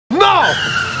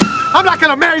I'm not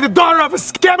gonna marry the daughter of a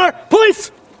scammer! Police!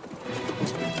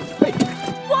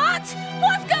 What?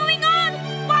 What's going on?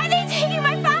 Why are they taking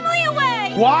my family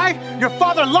away? Why? Your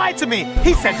father lied to me!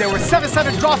 He said there were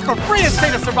 7 draws for free in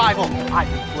State of Survival! I've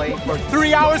been playing for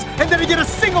 3 hours and didn't get a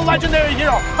single legendary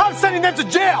hero! I'm sending them to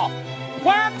jail!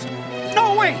 What?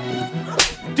 No way!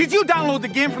 Did you download the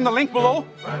game from the link below?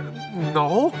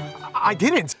 No, I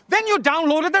didn't. Then you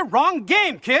downloaded the wrong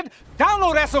game, kid!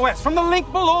 Download SOS from the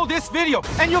link below this video,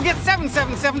 and you'll get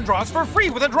 777 draws for free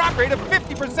with a drop rate of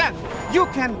 50%. You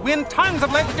can win tons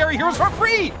of legendary heroes for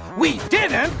free! We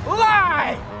didn't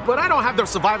lie! But I don't have the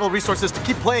survival resources to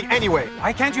keep playing anyway.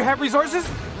 Why can't you have resources?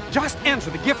 Just enter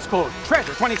the gifts code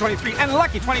TREASURE2023 and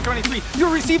LUCKY2023.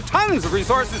 You'll receive tons of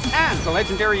resources and the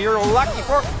legendary hero Lucky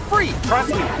for free.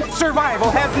 Trust me, survival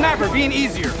has never been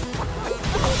easier.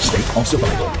 Stay on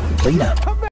survival. Play now.